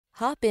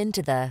Hop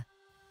into the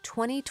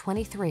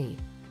 2023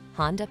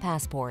 Honda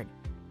Passport.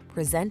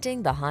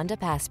 Presenting the Honda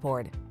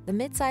Passport, the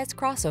midsize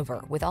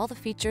crossover with all the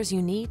features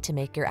you need to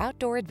make your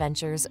outdoor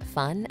adventures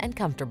fun and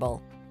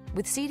comfortable.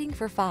 With seating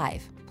for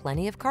 5,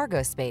 plenty of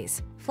cargo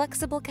space,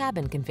 flexible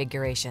cabin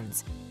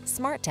configurations,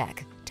 smart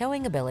tech,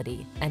 towing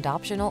ability, and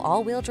optional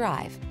all-wheel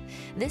drive,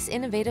 this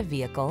innovative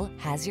vehicle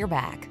has your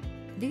back.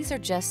 These are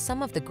just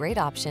some of the great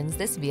options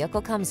this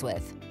vehicle comes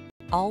with: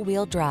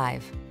 all-wheel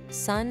drive,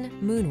 sun,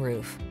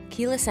 moonroof,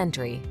 keyless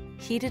entry,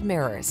 heated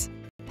mirrors,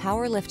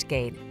 power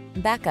liftgate,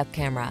 backup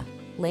camera,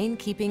 lane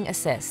keeping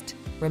assist,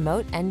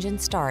 remote engine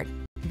start,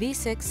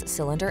 V6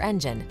 cylinder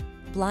engine,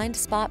 blind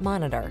spot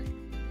monitor.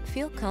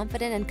 Feel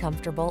confident and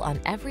comfortable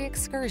on every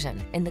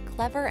excursion in the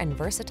clever and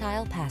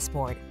versatile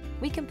Passport.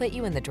 We can put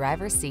you in the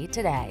driver's seat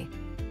today.